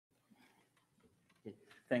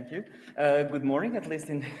Thank you. Good morning, at least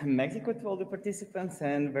in Mexico, to all the participants,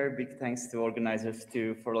 and very big thanks to organizers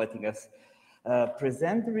too for letting us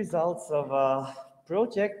present the results of a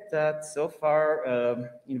project that so far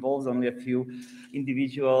involves only a few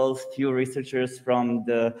individuals, few researchers from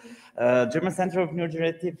the German Center of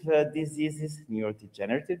Neurodegenerative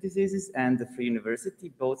Diseases, and the Free University,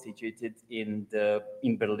 both situated in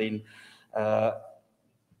Berlin,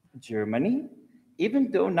 Germany.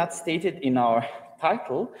 Even though not stated in our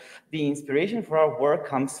title, the inspiration for our work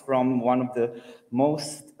comes from one of the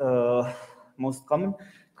most common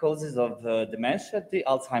causes of dementia, the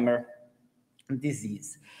Alzheimer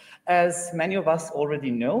disease. As many of us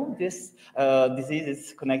already know, this disease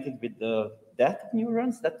is connected with the death of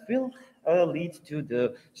neurons that will lead to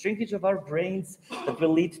the shrinkage of our brains, that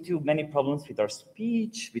will lead to many problems with our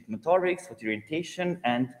speech, with motorics, with orientation,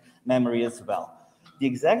 and memory as well. The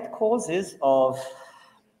exact causes of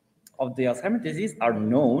the Alzheimer's disease are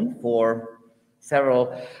known for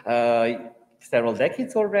several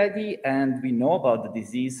decades already, and we know about the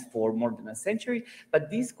disease for more than a century, but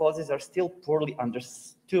these causes are still poorly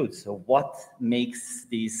understood. So what makes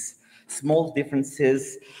these small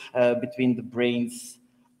differences between the brains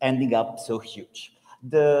ending up so huge?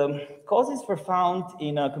 The causes were found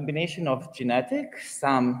in a combination of genetics.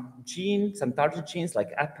 Some target genes like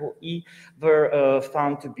ApoE were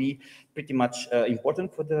found to be pretty much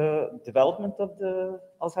important for the development of the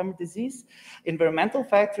Alzheimer's disease. Environmental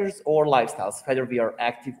factors or lifestyles, whether we are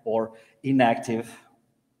active or inactive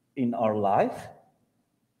in our life.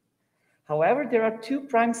 However, there are two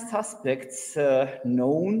prime suspects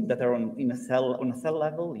known that are on a cell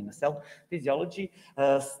level, in a cell physiology,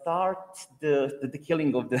 start the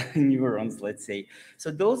killing of the neurons, let's say.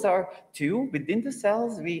 So those are two within the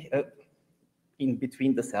cells. In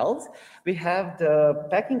between the cells, we have the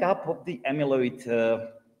packing up of the amyloid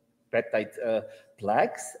peptide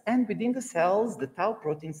plaques, and within the cells, the tau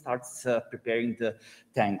protein starts preparing the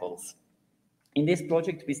tangles. In this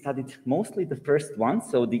project, we studied mostly the first one,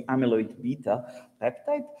 so the amyloid beta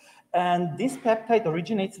peptide. And this peptide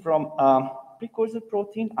originates from a precursor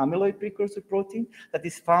protein, amyloid precursor protein, that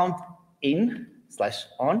is found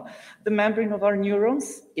on the membrane of our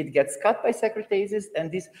neurons. It gets cut by secretases, and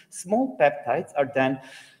these small peptides are then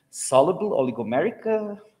soluble oligomeric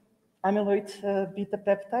amyloid beta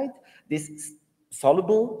peptide. This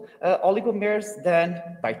soluble oligomers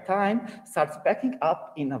then, by time, starts packing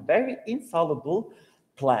up in a very insoluble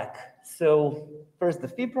plaque. So first the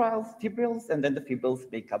fibrils, and then the fibrils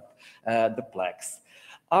make up the plaques.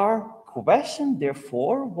 Our question,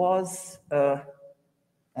 therefore, was,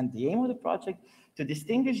 and the aim of the project, to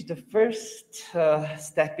distinguish the first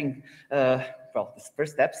steps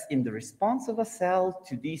in the response of a cell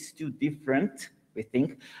to these two different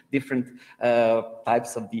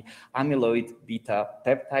types of the amyloid beta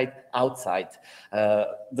peptide outside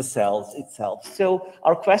the cells itself. So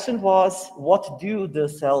our question was, what do the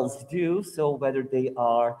cells do? So whether they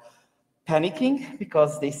are panicking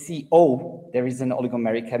because they see, oh, there is an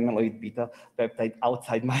oligomeric amyloid beta peptide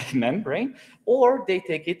outside my membrane, or they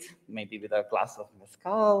take it maybe with a glass of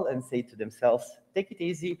mezcal and say to themselves, take it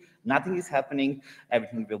easy, nothing is happening,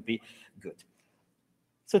 everything will be good.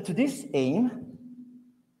 So to this aim,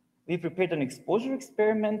 we prepared an exposure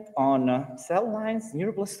experiment on cell lines,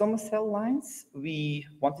 neuroblastoma cell lines. We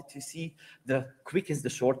wanted to see the quickest, the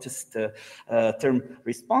shortest term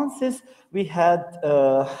responses. We had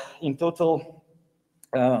in total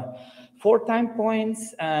 4 time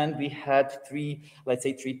points, and we had 3, let's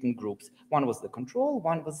say, treatment groups. One was the control,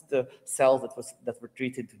 one was the cells that were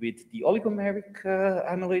treated with the oligomeric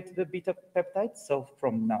amyloid beta peptide. So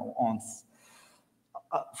from now on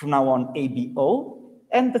ABO.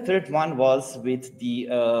 And the third one was with the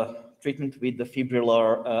treatment with the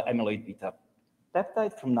fibrillar amyloid beta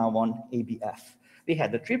peptide, from now on ABF. We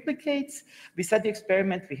had the triplicates. We set the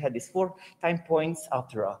experiment. We had these 4 time points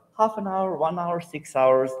after a half an hour, 1 hour, 6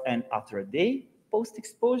 hours, and after a day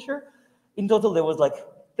post-exposure. In total, there was like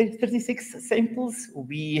 36 samples.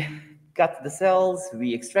 We got the cells,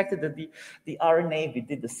 we extracted the RNA, we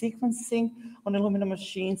did the sequencing on Illumina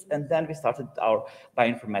machines, and then we started our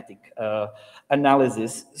bioinformatic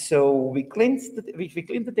analysis. So we cleaned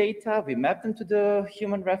the data, we mapped them to the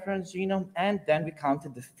human reference genome, and then we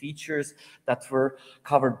counted the features that were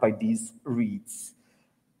covered by these reads.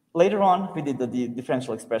 Later on, we did the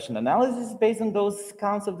differential expression analysis based on those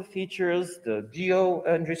counts of the features, the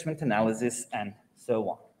geo-enrichment analysis, and so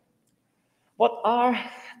on. What are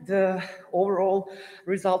the overall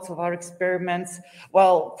results of our experiments?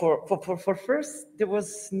 Well, for first, there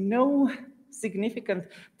was no significant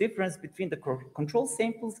difference between the control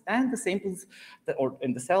samples and the samples that, or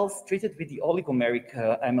in the cells treated with the oligomeric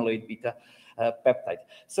amyloid beta peptide.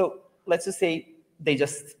 So let's just say they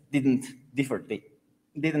just didn't differ. They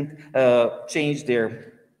didn't change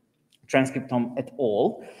their transcriptome at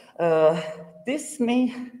all. This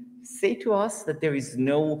may say to us that there is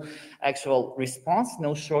no actual response,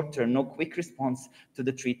 no short-term, no quick response to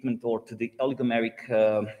the treatment or to the oligomeric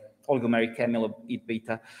amyloid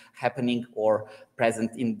beta happening or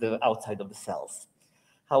present in the outside of the cells.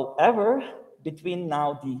 However, between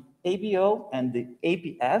now the ABO and the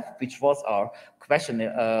ABF, which was our question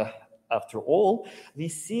after all, we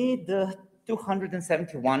see the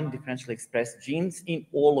 271 differentially expressed genes in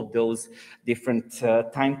all of those different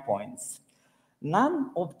time points. None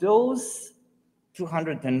of those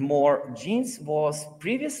 200 and more genes was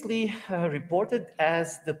previously reported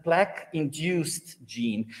as the plaque-induced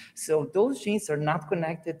gene. So those genes are not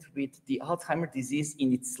connected with the Alzheimer's disease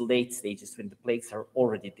in its late stages when the plaques are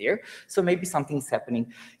already there. So maybe something's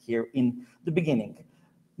happening here in the beginning.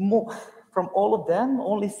 From all of them,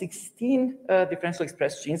 only 16 differentially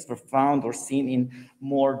expressed genes were found or seen in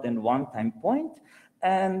more than one time point.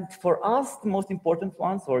 And for us, the most important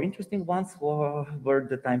ones or interesting ones were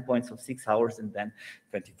the time points of 6 hours and then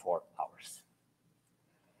 24 hours.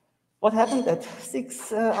 What happened at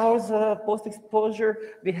 6 hours post-exposure?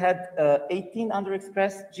 We had 18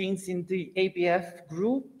 underexpressed genes in the ABF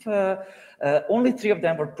group. Only 3 of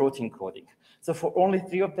them were protein coding. So for only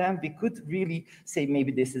 3 of them, we could really say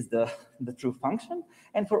maybe this is the true function.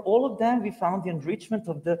 And for all of them, we found the enrichment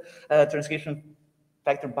of the transcription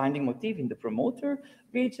factor binding motif in the promoter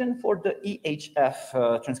region for the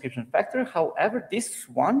EHF transcription factor. However, this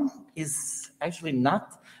one is actually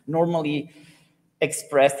not normally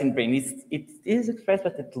expressed in brain. It is expressed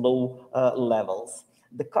but at low levels.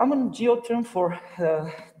 The common geoterm for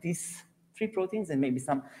these 3 proteins and maybe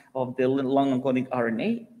some of the long encoding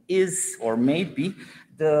RNA is or may be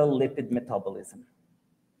the lipid metabolism.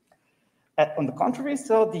 On the contrary,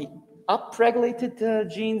 so the upregulated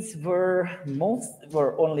genes were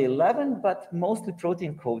only 11, but mostly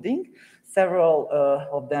protein coding. Several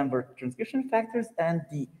of them were transcription factors, and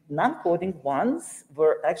the non-coding ones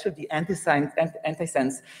were actually the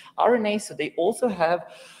antisense RNA. So they also have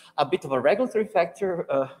a bit of a regulatory factor,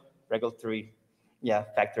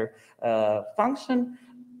 function,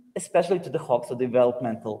 especially to the HOX, or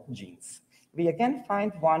developmental genes. We again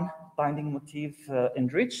find one binding motif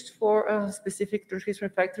enriched for a specific transcription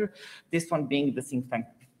factor, this one being the zinc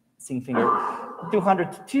finger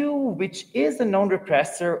 202, which is a known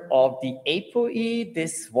repressor of the ApoE.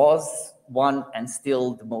 This was one and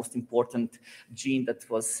still the most important gene that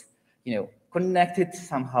was, connected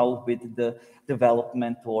somehow with the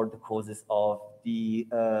development or the causes of the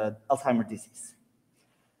Alzheimer's disease.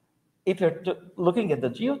 If you're looking at the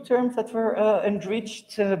geoterms that were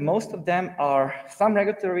enriched, most of them are some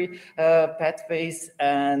regulatory pathways,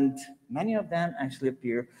 and many of them actually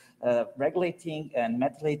appear regulating and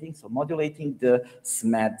methylating, so modulating the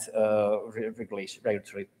SMAD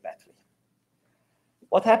regulatory pathway.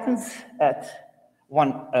 What happens at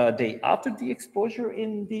one day after the exposure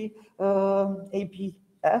in the ABF?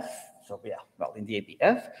 In the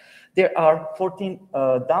ABF, there are 14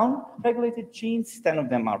 down-regulated genes. 10 of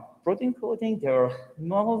them are protein coding. There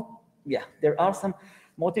are some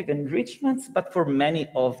motif enrichments, but for many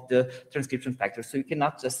of the transcription factors. So you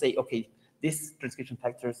cannot just say, okay, this transcription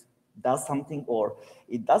factors does something or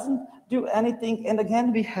it doesn't do anything. And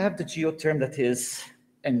again, we have the geoterm that is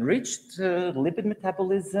enriched lipid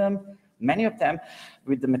metabolism, many of them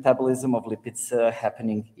with the metabolism of lipids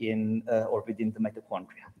happening in or within the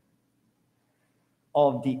mitochondria.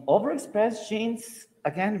 Of the overexpressed genes,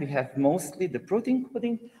 again, we have mostly the protein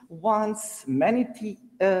coding ones, many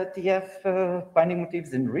TF binding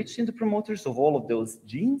motifs enriched in the promoters of all of those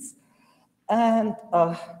genes, and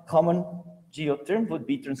a common geoterm would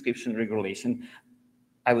be transcription regulation,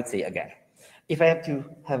 I would say again. If I have to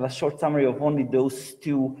have a short summary of only those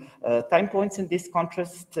 2 time points in this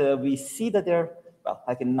contrast, we see that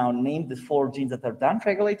I can now name the 4 genes that are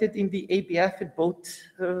down-regulated in the ABF at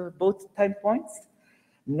both time points.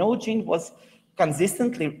 No gene was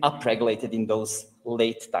consistently upregulated in those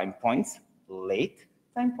late time points,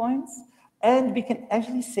 and we can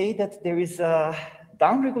actually say that there is a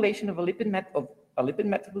downregulation of a lipid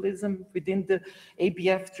metabolism within the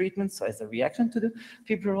ABF treatment, so as a reaction to the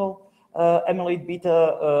fibrillar amyloid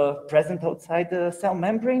beta present outside the cell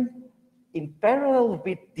membrane, in parallel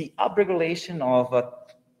with the upregulation of a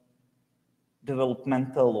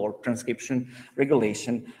developmental or transcription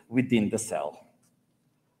regulation within the cell.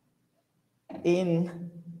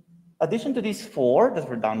 In addition to these 4 that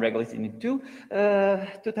were downregulated in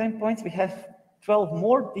 2 time points, we have 12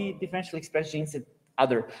 more differentially expressed genes at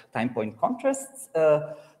other time point contrasts,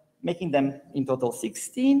 making them in total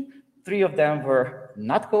 16. 3 of them were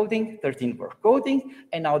not coding, 13 were coding,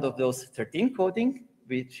 and out of those 13 coding,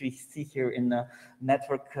 which we see here in the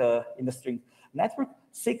network, in the string network,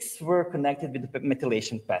 6 were connected with the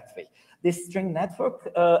methylation pathway. This string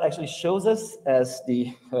network actually shows us as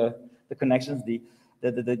the connections, the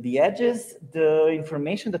edges, the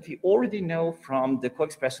information that we already know from the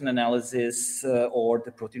co-expression analysis or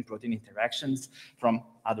the protein-protein interactions from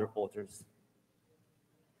other authors.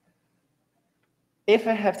 If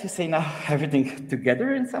I have to say now everything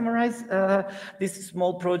together and summarize this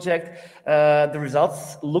small project, the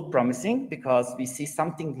results look promising because we see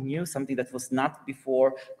something new, something that was not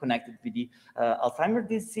before connected with the Alzheimer's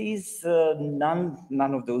disease. None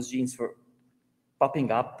of those genes were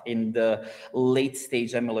popping up in the late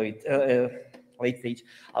stage amyloid, late stage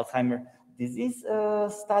Alzheimer's disease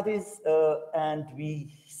studies, and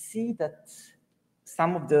we see that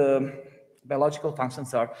some of the biological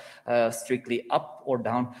functions are strictly up or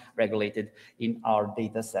down regulated in our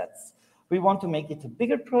data sets. We want to make it a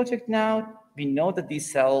bigger project now. We know that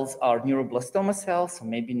these cells are neuroblastoma cells, so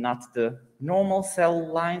maybe not the normal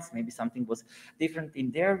cell lines, maybe something was different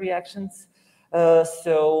in their reactions.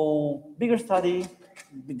 So bigger study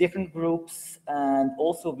with different groups, and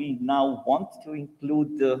also we now want to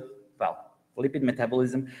include the, lipid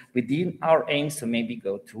metabolism within our aim, so maybe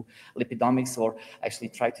go to lipidomics or actually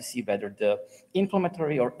try to see whether the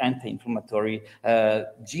inflammatory or anti-inflammatory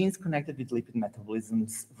genes connected with lipid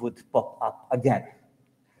metabolisms would pop up again.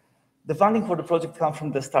 The funding for the project comes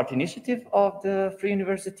from the START initiative of the Free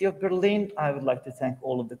University of Berlin. I would like to thank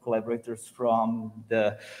all of the collaborators from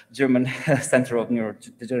the German Center of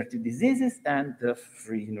Neurodegenerative Diseases and the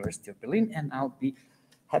Free University of Berlin, and I'll be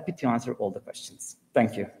happy to answer all the questions.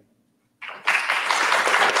 Thank you.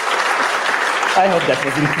 I hope that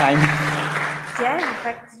was in time. Yeah, in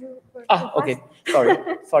fact, you were okay.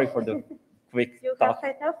 Sorry for the quick you talk.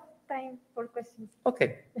 have enough time for questions.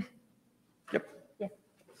 Okay. Yep. Yeah.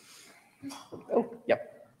 Oh,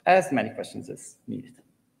 yep. As many questions as needed.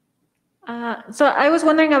 So I was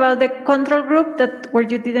wondering about the control group where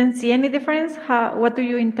you didn't see any difference. What do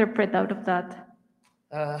you interpret out of that?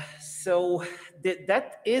 So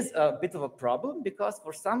that is a bit of a problem because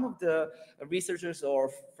for some of the researchers or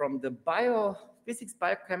from the biophysics,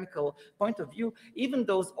 biochemical point of view, even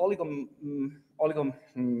those oligomeric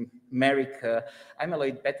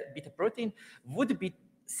amyloid beta protein would be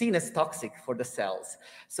seen as toxic for the cells.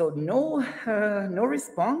 So no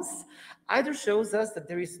response either shows us that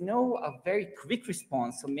there is a very quick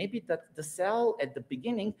response. So maybe that the cell at the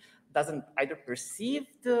beginning doesn't either perceive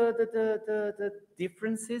the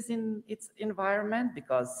differences in its environment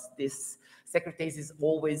because this secretase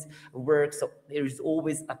always works. So there is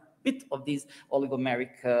always a bit of these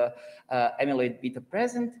oligomeric amyloid beta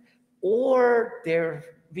present, or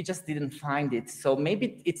we just didn't find it. So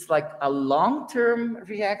maybe it's like a long-term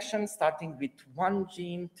reaction starting with one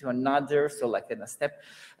gene to another. So like in a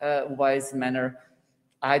step-wise manner,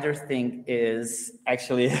 either thing is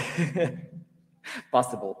actually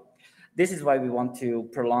possible. This is why we want to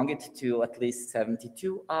prolong it to at least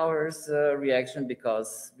 72 hours reaction,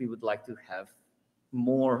 because we would like to have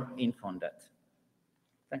more info on that.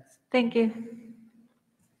 Thanks. Thank you.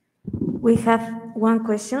 We have one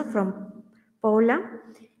question from Paula.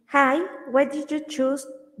 Hi, why did you choose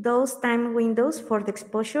those time windows for the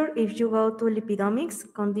exposure? If you go to lipidomics,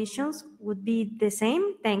 conditions would be the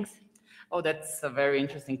same? Thanks. Oh, that's a very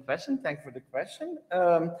interesting question. Thanks for the question.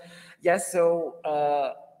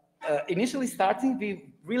 Initially starting,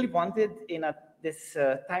 we really wanted in this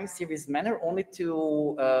time series manner only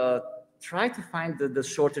to try to find the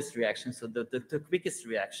shortest reaction, so the quickest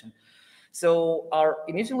reaction. So our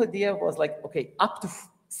initial idea was like, okay, up to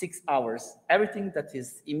 6 hours. Everything that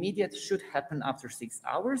is immediate should happen after 6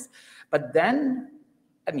 hours. But then,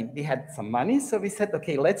 we had some money, so we said,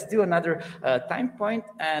 okay, let's do another time point.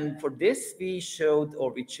 And for this, we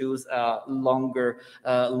choose a longer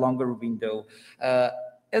window.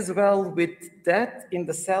 As well, with that in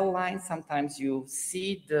the cell line, sometimes you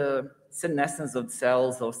see the senescence of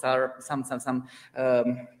cells or some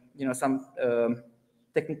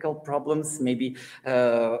technical problems maybe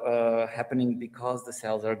happening because the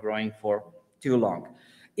cells are growing for too long.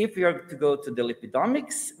 If we are to go to the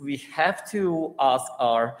lipidomics, we have to ask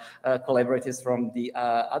our collaborators from the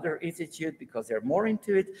other institute because they're more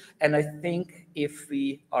into it. And I think if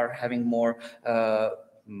we are having more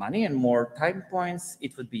money and more time points,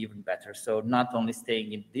 it would be even better. So not only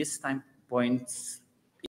staying in these time points